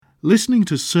Listening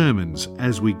to sermons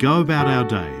as we go about our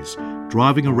days,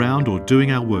 driving around or doing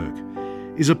our work,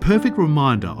 is a perfect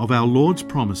reminder of our Lord's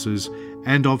promises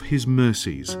and of His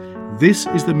mercies. This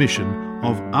is the mission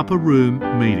of Upper Room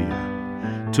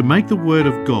Media, to make the Word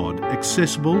of God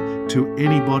accessible to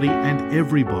anybody and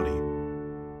everybody.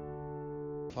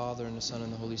 Father, and the Son,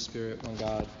 and the Holy Spirit, one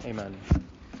God. Amen.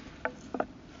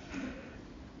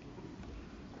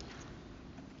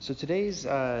 So today's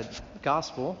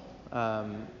gospel,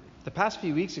 the past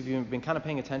few weeks, if you've been kind of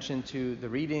paying attention to the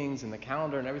readings and the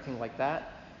calendar and everything like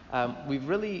that,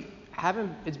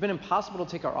 it's been impossible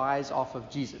to take our eyes off of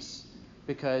Jesus,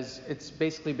 because it's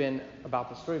basically been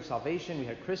about the story of salvation. We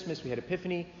had Christmas, we had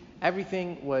Epiphany,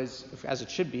 everything was as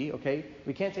it should be, okay?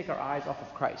 We can't take our eyes off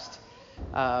of Christ.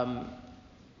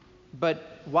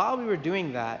 But while we were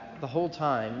doing that the whole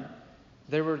time,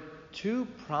 there were two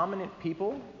prominent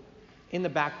people in the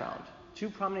background.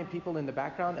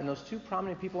 And those two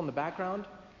prominent people in the background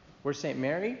were St.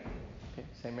 Mary,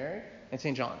 and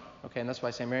St. John. Okay, and that's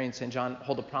why St. Mary and St. John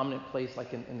hold a prominent place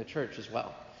like in the church as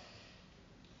well.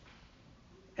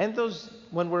 And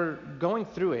when we're going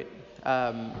through it,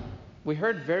 we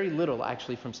heard very little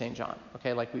actually from St. John.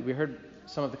 Okay, like we heard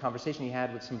some of the conversation he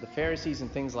had with some of the Pharisees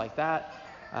and things like that.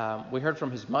 We heard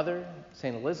from his mother,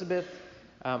 St. Elizabeth,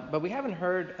 but we haven't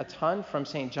heard a ton from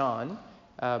St. John,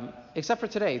 except for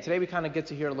today. Today we kind of get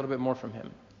to hear a little bit more from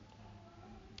him.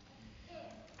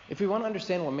 If we want to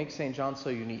understand what makes St. John so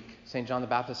unique, St. John the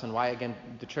Baptist, and why, again,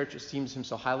 the church esteems him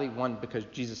so highly, one, because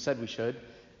Jesus said we should,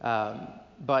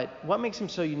 but what makes him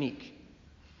so unique?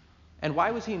 And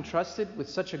why was he entrusted with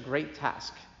such a great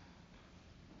task?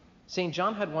 St.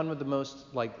 John had one of the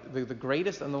most, the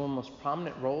greatest and the most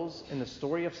prominent roles in the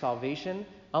story of salvation,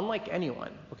 unlike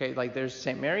anyone. Okay, like there's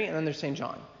St. Mary and then there's St.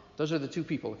 John. Those are the two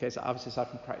people, okay, so obviously aside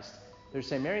from Christ. There's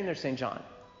St. Mary and there's St. John.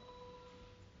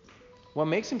 What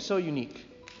makes him so unique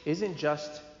isn't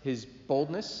just his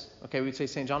boldness. Okay, we'd say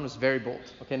St. John was very bold.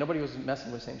 Okay, nobody was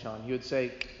messing with St. John. He would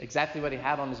say exactly what he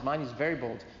had on his mind. He's very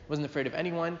bold. He wasn't afraid of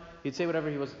anyone. He'd say whatever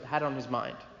had on his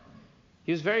mind.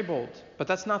 He was very bold, but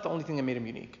that's not the only thing that made him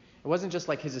unique. It wasn't just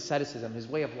like his asceticism, his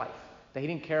way of life, that he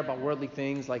didn't care about worldly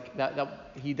things like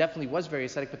that. He definitely was very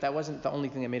ascetic, but that wasn't the only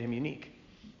thing that made him unique.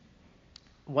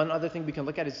 One other thing we can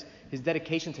look at is his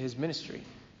dedication to his ministry.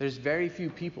 There's very few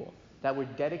people that were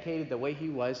dedicated the way he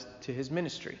was to his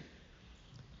ministry.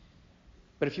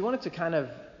 But if you wanted to kind of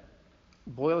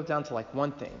boil it down to like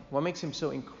one thing, what makes him so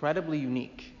incredibly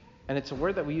unique, and it's a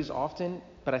word that we use often,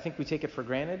 but I think we take it for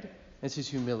granted, is his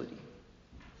humility.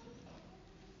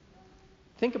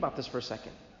 Think about this for a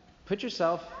second. Put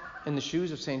yourself in the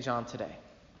shoes of St. John today.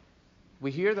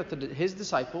 We hear that his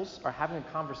disciples are having a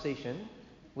conversation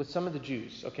with some of the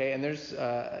Jews, okay? And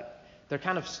they're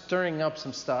kind of stirring up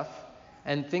some stuff,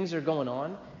 and things are going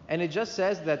on. And it just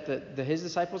says that his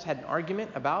disciples had an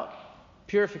argument about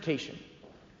purification.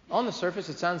 On the surface,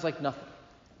 it sounds like nothing.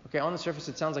 Okay, on the surface,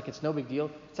 it sounds like it's no big deal.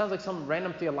 It sounds like some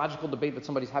random theological debate that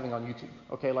somebody's having on YouTube.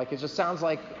 Okay, like it just sounds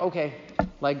like, okay,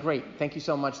 like great, thank you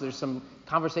so much. There's some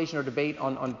conversation or debate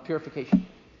on purification.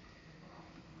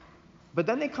 But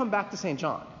then they come back to St.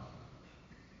 John,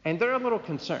 and they're a little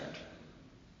concerned.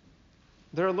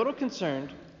 They're a little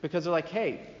concerned because they're like,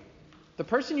 hey, the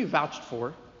person you vouched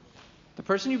for, the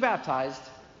person you baptized,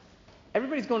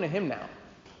 everybody's going to him now.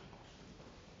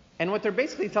 And what they're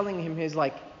basically telling him is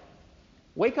like,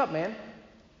 wake up, man.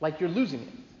 Like you're losing it.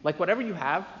 Like whatever you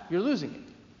have, you're losing it.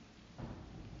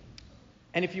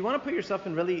 And if you want to put yourself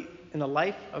in the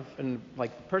life of the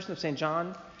person of St.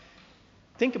 John,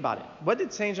 think about it. What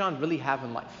did St. John really have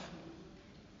in life?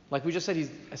 Like we just said,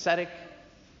 he's ascetic.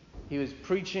 He was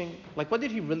preaching. Like what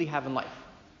did he really have in life?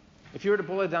 If you were to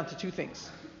boil it down to two things,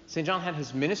 St. John had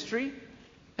his ministry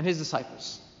and his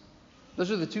disciples.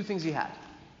 Those are the two things he had.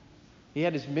 He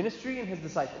had his ministry and his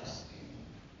disciples.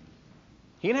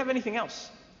 He didn't have anything else.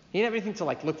 He didn't have anything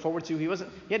to look forward to.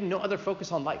 He had no other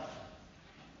focus on life.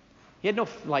 He had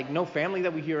no family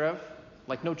that we hear of,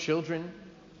 no children,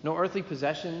 no earthly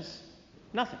possessions,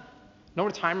 nothing. No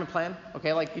retirement plan.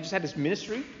 Okay, he just had his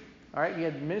ministry. All right, he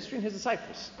had ministry and his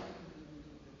disciples.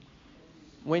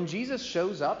 When Jesus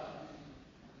shows up,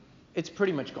 it's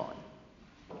pretty much gone.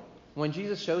 When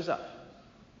Jesus shows up,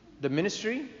 the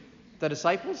ministry, the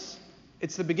disciples,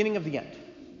 it's the beginning of the end.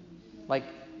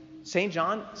 St.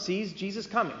 John sees Jesus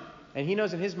coming, and he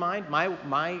knows in his mind,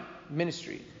 my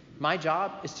ministry, my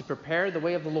job is to prepare the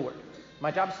way of the Lord. My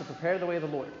job is to prepare the way of the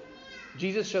Lord.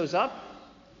 Jesus shows up,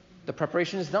 the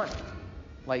preparation is done.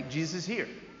 Jesus is here.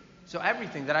 So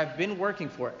everything that I've been working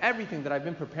for, everything that I've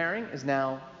been preparing is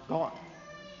now gone.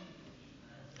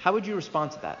 How would you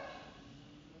respond to that?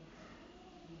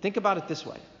 Think about it this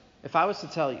way. If I was to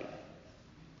tell you,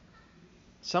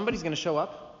 somebody's going to show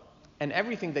up and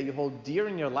everything that you hold dear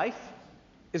in your life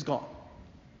is gone,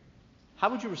 how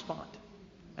would you respond?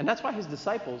 And that's why his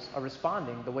disciples are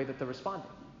responding the way that they're responding.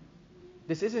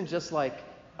 This isn't just like,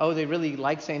 oh, they really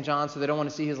like St. John, so they don't want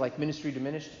to see his ministry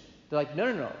diminished. They're like,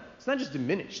 no. It's not just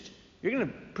diminished. You're going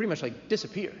to pretty much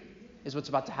disappear is what's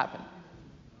about to happen.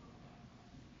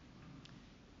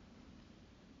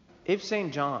 If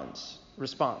St. John's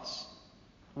response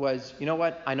was, you know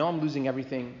what, I know I'm losing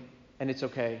everything, and it's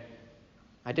okay.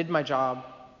 I did my job.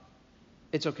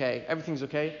 It's okay. Everything's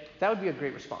okay. That would be a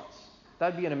great response.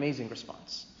 That would be an amazing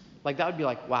response. That would be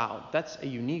wow, that's a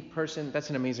unique person. That's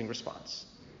an amazing response.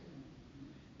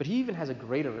 But he even has a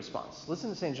greater response. Listen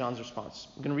to St. John's response.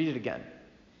 I'm going to read it again.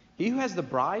 He who has the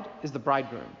bride is the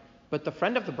bridegroom, but the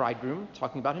friend of the bridegroom,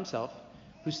 talking about himself,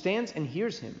 who stands and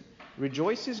hears him,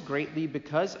 rejoices greatly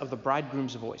because of the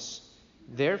bridegroom's voice.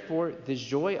 Therefore, this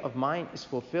joy of mine is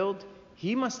fulfilled.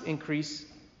 He must increase,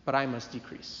 but I must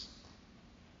decrease.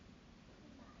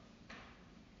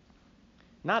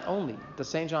 Not only does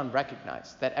St. John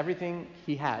recognize that everything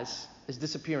he has is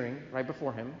disappearing right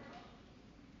before him,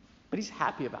 but he's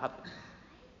happy about it.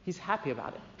 He's happy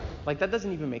about it. That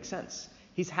doesn't even make sense.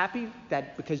 He's happy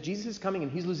that because Jesus is coming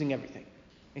and he's losing everything.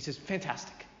 And he says,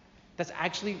 fantastic. That's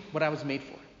actually what I was made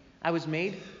for. I was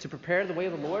made to prepare the way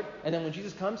of the Lord, and then when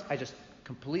Jesus comes, I just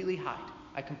completely hide.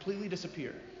 I completely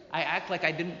disappear. I act like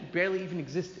I barely even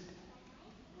existed.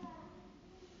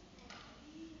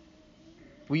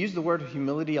 We use the word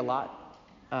humility a lot.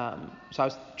 So I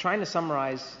was trying to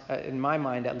summarize, in my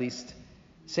mind at least,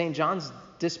 St. John's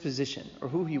disposition, or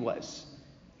who he was.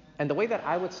 And the way that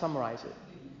I would summarize it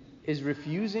is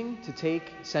refusing to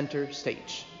take center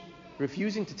stage.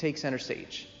 Refusing to take center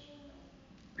stage.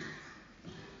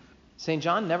 St.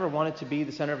 John never wanted to be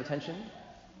the center of attention.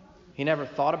 He never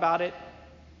thought about it,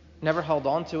 never held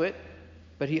on to it,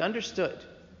 but he understood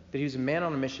that he was a man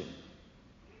on a mission.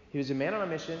 He was a man on a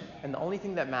mission, and the only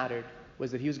thing that mattered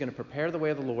was that he was going to prepare the way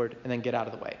of the Lord and then get out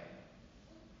of the way.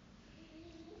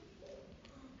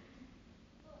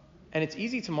 And it's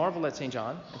easy to marvel at St.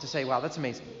 John and to say, wow, that's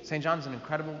amazing. St. John's an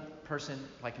incredible person,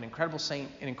 an incredible saint,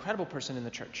 an incredible person in the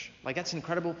church. That's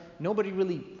incredible. Nobody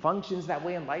really functions that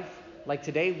way in life.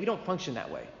 Today, we don't function that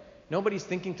way. Nobody's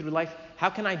thinking through life, how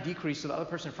can I decrease so the other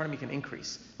person in front of me can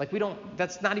increase?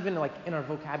 That's not even in our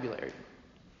vocabulary.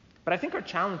 But I think our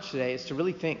challenge today is to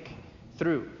really think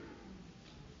through.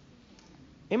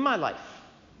 In my life,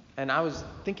 and I was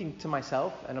thinking to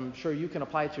myself, and I'm sure you can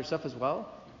apply it to yourself as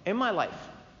well, in my life,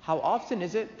 how often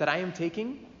is it that I am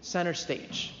taking center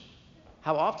stage?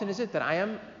 How often is it that I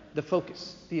am the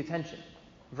focus, the attention,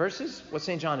 versus what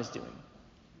St. John is doing?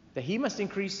 That he must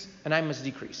increase and I must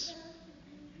decrease.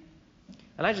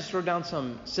 And I just wrote down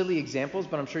some silly examples,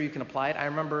 but I'm sure you can apply it. I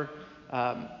remember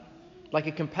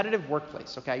a competitive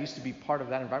workplace. Okay, I used to be part of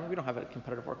that environment. We don't have a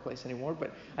competitive workplace anymore,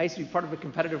 but I used to be part of a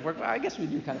competitive workplace. I guess we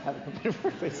do kind of have a competitive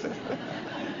workplace.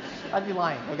 I'd be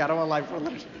lying. I don't want to lie for a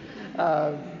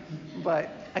little. But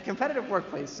a competitive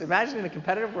workplace. Imagine a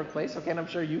competitive workplace. Okay, and I'm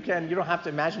sure you can. You don't have to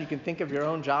imagine. You can think of your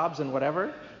own jobs and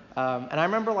whatever. And I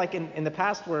remember in the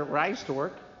past where I used to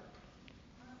work,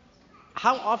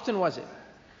 how often was it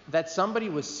that somebody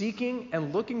was seeking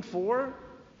and looking for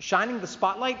shining the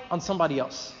spotlight on somebody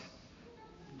else?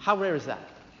 How rare is that?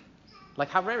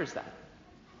 How rare is that?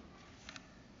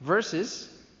 Versus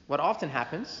what often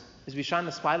happens is we shine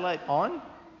the spotlight on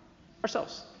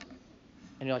ourselves.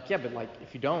 And you're yeah, but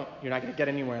if you don't, you're not going to get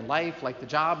anywhere in life, the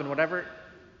job and whatever.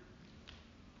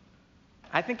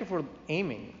 I think if we're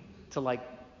aiming to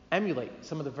emulate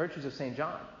some of the virtues of St.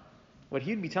 John, what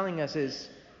he'd be telling us is,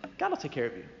 God will take care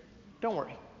of you. Don't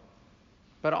worry.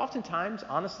 But oftentimes,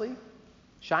 honestly,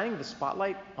 shining the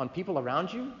spotlight on people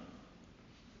around you,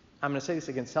 I'm going to say this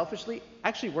again selfishly,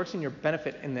 actually works in your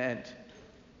benefit in the end.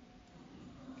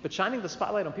 But shining the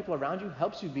spotlight on people around you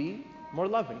helps you be more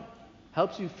loving.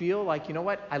 Helps you feel you know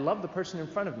what? I love the person in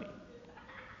front of me.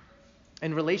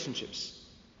 In relationships,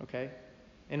 okay?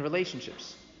 In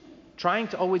relationships. Trying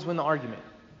to always win the argument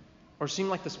or seem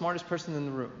like the smartest person in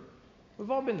the room. We've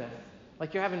all been there.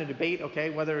 You're having a debate,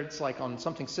 okay, whether it's on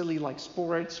something silly like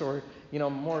sports or,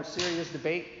 more serious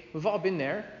debate. We've all been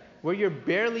there where you're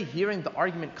barely hearing the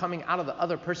argument coming out of the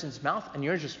other person's mouth and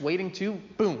you're just waiting to,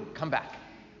 boom, come back.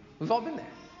 We've all been there.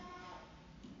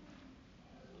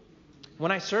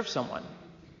 When I serve someone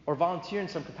or volunteer in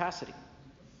some capacity,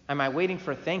 am I waiting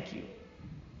for a thank you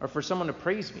or for someone to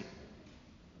praise me?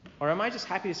 Or am I just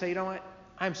happy to say, you know what,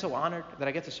 I'm so honored that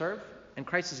I get to serve and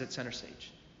Christ is at center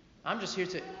stage. I'm just here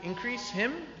to increase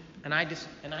him and I decrease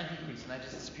and I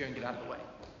just disappear and get out of the way.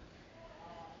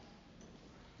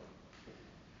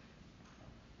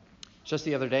 Just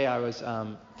the other day, I was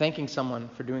thanking someone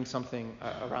for doing something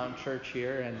around church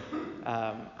here,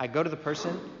 and I go to the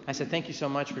person. I said, "Thank you so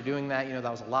much for doing that. That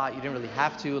was a lot. You didn't really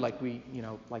have to.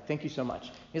 Thank you so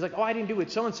much." He's like, "Oh, I didn't do it.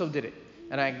 So and so did it."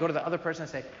 And I go to the other person and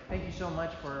say, "Thank you so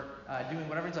much for doing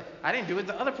whatever." He's like, "I didn't do it.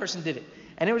 The other person did it."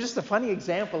 And it was just a funny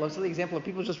example, a silly example of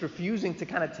people just refusing to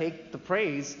kind of take the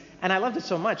praise. And I loved it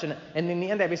so much. And in the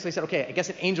end, I basically said, "Okay, I guess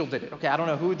an angel did it. Okay, I don't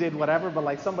know who did whatever,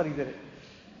 but somebody did it."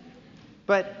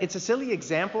 But it's a silly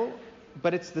example,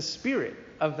 but it's the spirit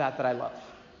of that I love.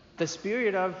 The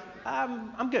spirit of,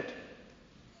 I'm good.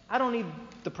 I don't need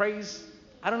the praise.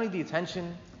 I don't need the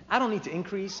attention. I don't need to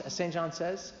increase, as St. John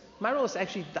says. My role is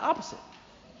actually the opposite.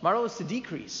 My role is to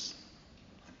decrease.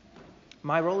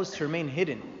 My role is to remain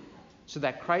hidden so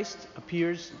that Christ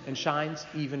appears and shines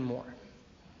even more.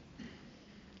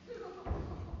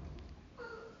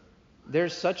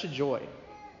 There's such a joy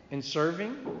in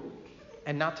serving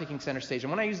and not taking center stage.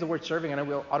 And when I use the word serving, I know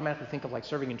we'll automatically think of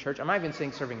serving in church. I'm not even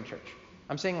saying serving in church.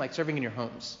 I'm saying serving in your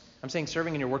homes. I'm saying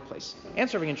serving in your workplace and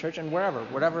serving in church and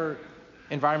whatever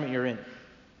environment you're in.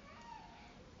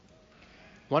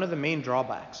 One of the main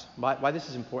drawbacks, why this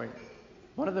is important,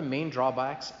 one of the main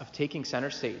drawbacks of taking center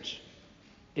stage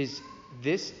is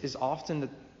this is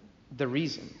often the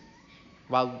reason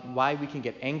why we can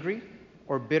get angry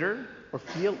or bitter or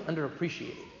feel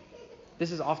underappreciated.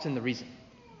 This is often the reason.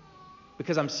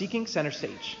 Because I'm seeking center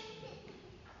stage.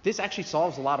 This actually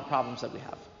solves a lot of problems that we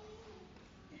have.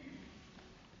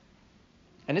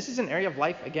 And this is an area of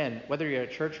life, again, whether you're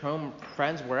at church, home,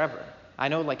 friends, wherever. I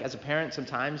know, as a parent,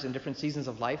 sometimes in different seasons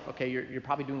of life, okay, you're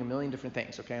probably doing a million different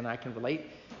things, okay, and I can relate.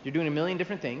 You're doing a million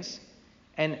different things,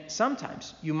 and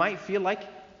sometimes you might feel like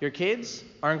your kids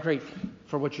aren't grateful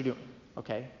for what you're doing,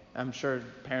 okay? I'm sure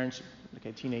parents,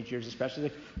 okay, teenage years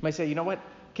especially, might say, you know what,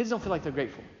 kids don't feel like they're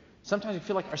grateful. Sometimes we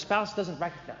feel like our spouse doesn't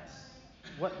recognize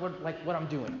what I'm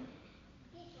doing.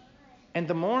 And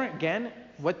the more, again,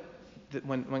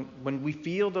 when we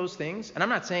feel those things, and I'm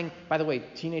not saying, by the way,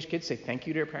 teenage kids say thank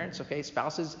you to your parents, okay?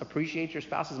 Spouses, appreciate your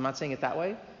spouses. I'm not saying it that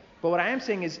way. But what I am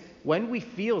saying is when we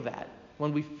feel that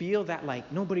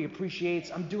nobody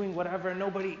appreciates, I'm doing whatever,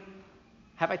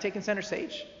 have I taken center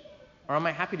stage? Or am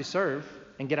I happy to serve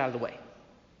and get out of the way?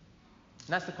 And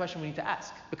that's the question we need to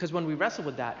ask. Because when we wrestle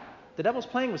with that, the devil's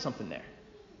playing with something there.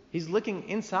 He's looking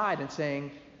inside and saying,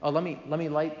 oh, let me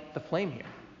light the flame here.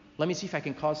 Let me see if I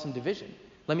can cause some division.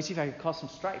 Let me see if I can cause some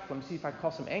strife. Let me see if I can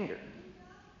cause some anger.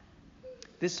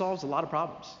 This solves a lot of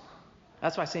problems.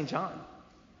 That's why St. John,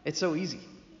 it's so easy.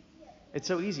 It's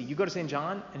so easy. You go to St.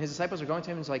 John and his disciples are going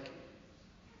to him and he's like,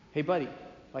 hey, buddy,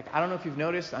 I don't know if you've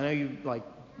noticed. I know you like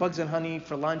bugs and honey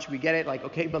for lunch. We get it.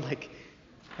 Okay, but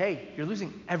hey, you're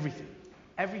losing everything.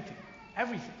 Everything.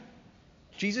 Everything.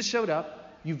 Jesus showed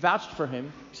up, you vouched for him,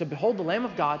 you said, behold the Lamb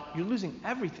of God, you're losing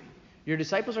everything. Your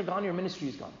disciples are gone, your ministry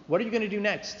is gone. What are you going to do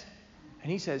next?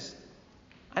 And he says,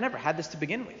 I never had this to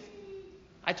begin with.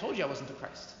 I told you I wasn't the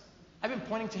Christ. I've been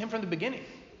pointing to him from the beginning.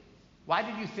 Why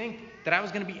did you think that I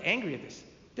was going to be angry at this?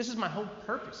 This is my whole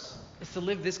purpose, is to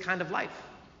live this kind of life.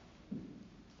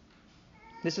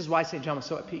 This is why St. John was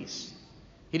so at peace.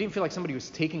 He didn't feel like somebody was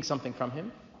taking something from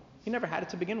him. He never had it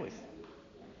to begin with.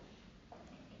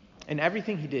 And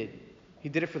everything he did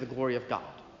it for the glory of God.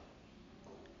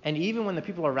 And even when the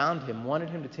people around him wanted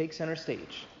him to take center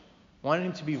stage, wanted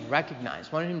him to be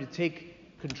recognized, wanted him to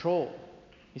take control,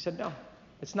 he said, no,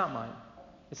 it's not mine.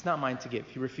 It's not mine to give.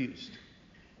 He refused.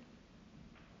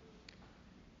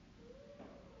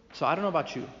 So I don't know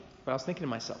about you, but I was thinking to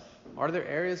myself, are there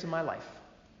areas in my life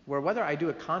where whether I do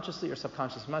it consciously or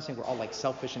subconsciously, I'm not saying we're all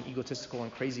selfish and egotistical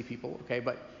and crazy people, okay,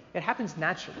 but it happens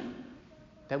naturally.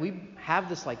 That we have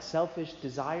this selfish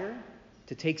desire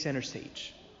to take center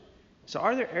stage. So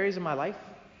are there areas in my life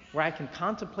where I can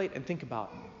contemplate and think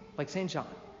about, like St. John,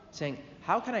 saying,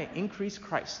 how can I increase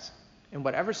Christ in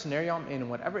whatever scenario I'm in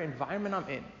whatever environment I'm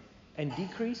in, and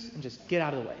decrease and just get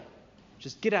out of the way.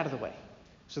 Just get out of the way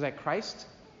so that Christ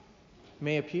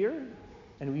may appear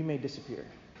and we may disappear.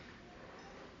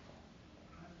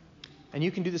 And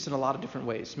you can do this in a lot of different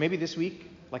ways. Maybe this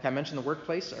week, like I mentioned the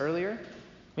workplace earlier,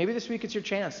 maybe this week it's your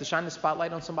chance to shine the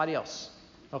spotlight on somebody else,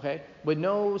 okay? With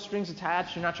no strings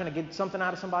attached, you're not trying to get something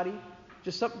out of somebody.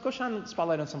 Just go shine the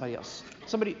spotlight on somebody else.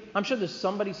 I'm sure there's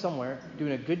somebody somewhere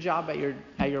doing a good job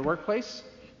at your workplace.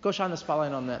 Go shine the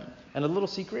spotlight on them. And a little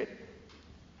secret,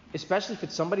 especially if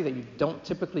it's somebody that you don't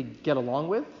typically get along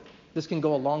with, this can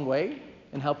go a long way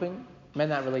in helping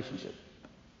mend that relationship.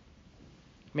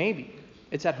 Maybe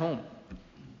it's at home.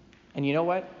 And you know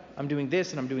what? I'm doing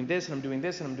this, and I'm doing this, and I'm doing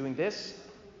this, and I'm doing this.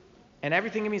 And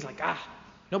everything in me is like,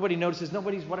 nobody notices,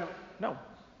 nobody's whatever. No.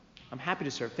 I'm happy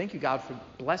to serve. Thank you, God, for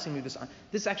blessing me. This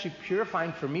is actually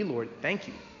purifying for me, Lord. Thank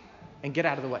you. And get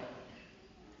out of the way.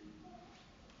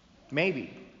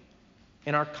 Maybe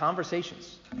in our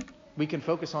conversations, we can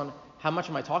focus on how much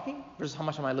am I talking versus how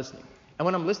much am I listening. And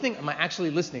when I'm listening, am I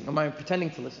actually listening? Am I pretending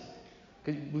to listen?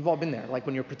 Because we've all been there. Like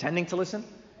when you're pretending to listen,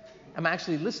 am I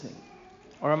actually listening?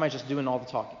 Or am I just doing all the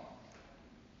talking?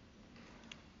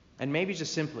 And maybe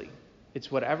just simply,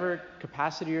 it's whatever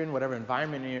capacity you're in, whatever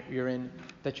environment you're in,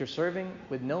 that you're serving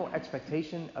with no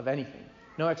expectation of anything.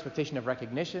 No expectation of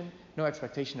recognition, no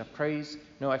expectation of praise,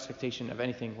 no expectation of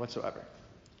anything whatsoever.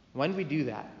 When we do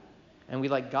that, and we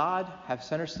let God have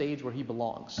center stage where he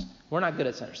belongs, we're not good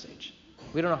at center stage.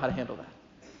 We don't know how to handle that.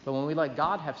 But when we let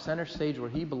God have center stage where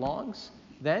he belongs,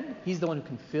 then he's the one who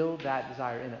can fill that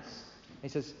desire in us. And he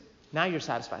says, now you're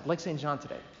satisfied. Like St. John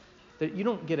today. That you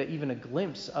don't get even a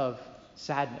glimpse of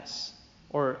sadness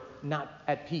or not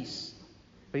at peace.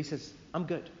 But he says, I'm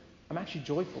good. I'm actually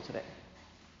joyful today.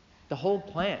 The whole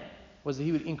plan was that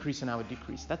he would increase and I would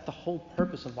decrease. That's the whole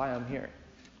purpose of why I'm here.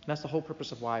 And that's the whole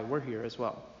purpose of why we're here as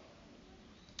well.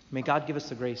 May God give us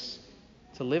the grace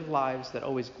to live lives that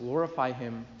always glorify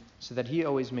him so that he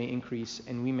always may increase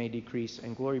and we may decrease.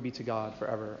 And glory be to God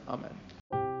forever. Amen.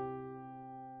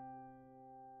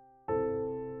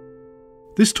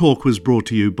 This talk was brought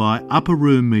to you by Upper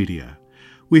Room Media.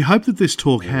 We hope that this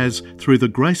talk has, through the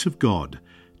grace of God,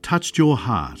 touched your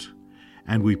heart,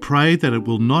 and we pray that it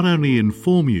will not only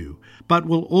inform you, but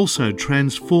will also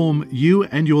transform you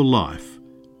and your life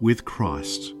with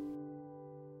Christ.